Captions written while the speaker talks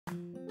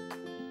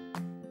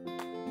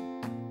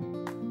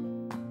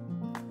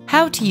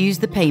How to use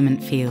the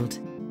payment field.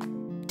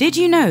 Did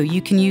you know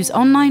you can use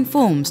online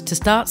forms to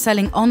start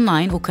selling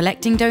online or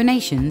collecting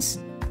donations?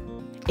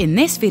 In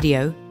this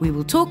video, we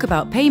will talk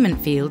about payment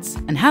fields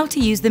and how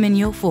to use them in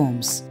your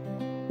forms.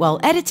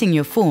 While editing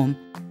your form,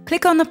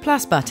 click on the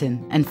plus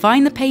button and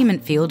find the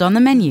payment field on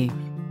the menu.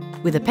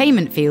 With a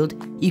payment field,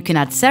 you can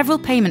add several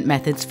payment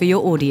methods for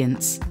your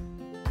audience.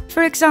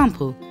 For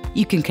example,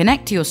 you can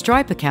connect to your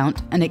Stripe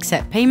account and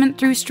accept payment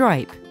through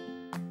Stripe.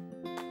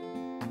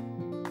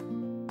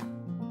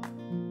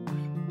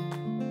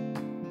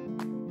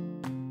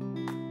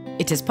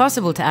 It is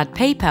possible to add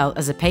PayPal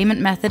as a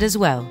payment method as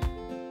well.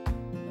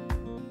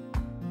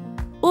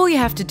 All you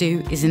have to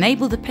do is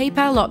enable the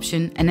PayPal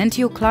option and enter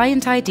your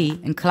client ID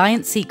and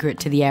client secret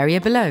to the area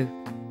below.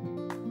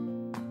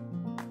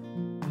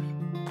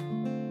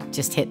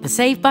 Just hit the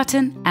Save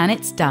button and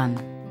it's done.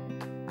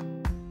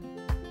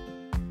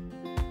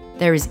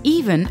 There is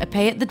even a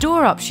Pay at the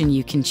Door option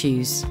you can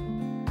choose.